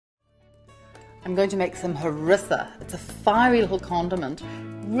I'm going to make some harissa. It's a fiery little condiment,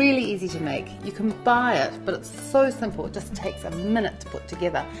 really easy to make. You can buy it, but it's so simple, it just takes a minute to put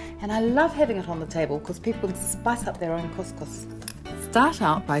together. And I love having it on the table because people can spice up their own couscous. Start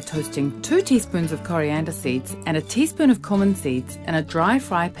out by toasting 2 teaspoons of coriander seeds and a teaspoon of cumin seeds in a dry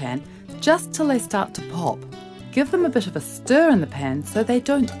fry pan just till they start to pop. Give them a bit of a stir in the pan so they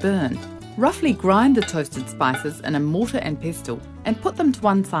don't burn. Roughly grind the toasted spices in a mortar and pestle and put them to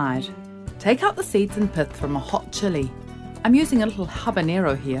one side. Take out the seeds and pith from a hot chili. I'm using a little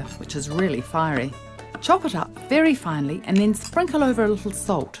habanero here, which is really fiery. Chop it up very finely and then sprinkle over a little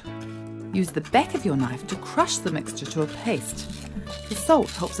salt. Use the back of your knife to crush the mixture to a paste. The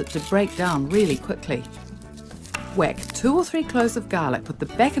salt helps it to break down really quickly. Whack 2 or 3 cloves of garlic with the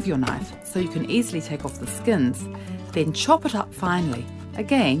back of your knife so you can easily take off the skins. Then chop it up finely,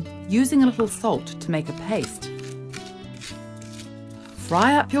 again using a little salt to make a paste.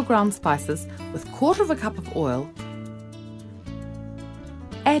 Fry up your ground spices with 1/4 cup of oil,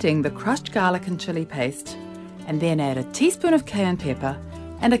 adding the crushed garlic and chili paste, and then add a teaspoon of cayenne pepper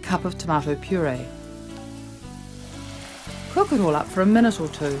and a cup of tomato puree. Cook it all up for a minute or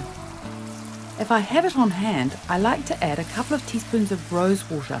 2. If I have it on hand, I like to add a couple of teaspoons of rose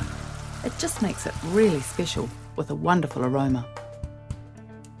water. It just makes it really special with a wonderful aroma.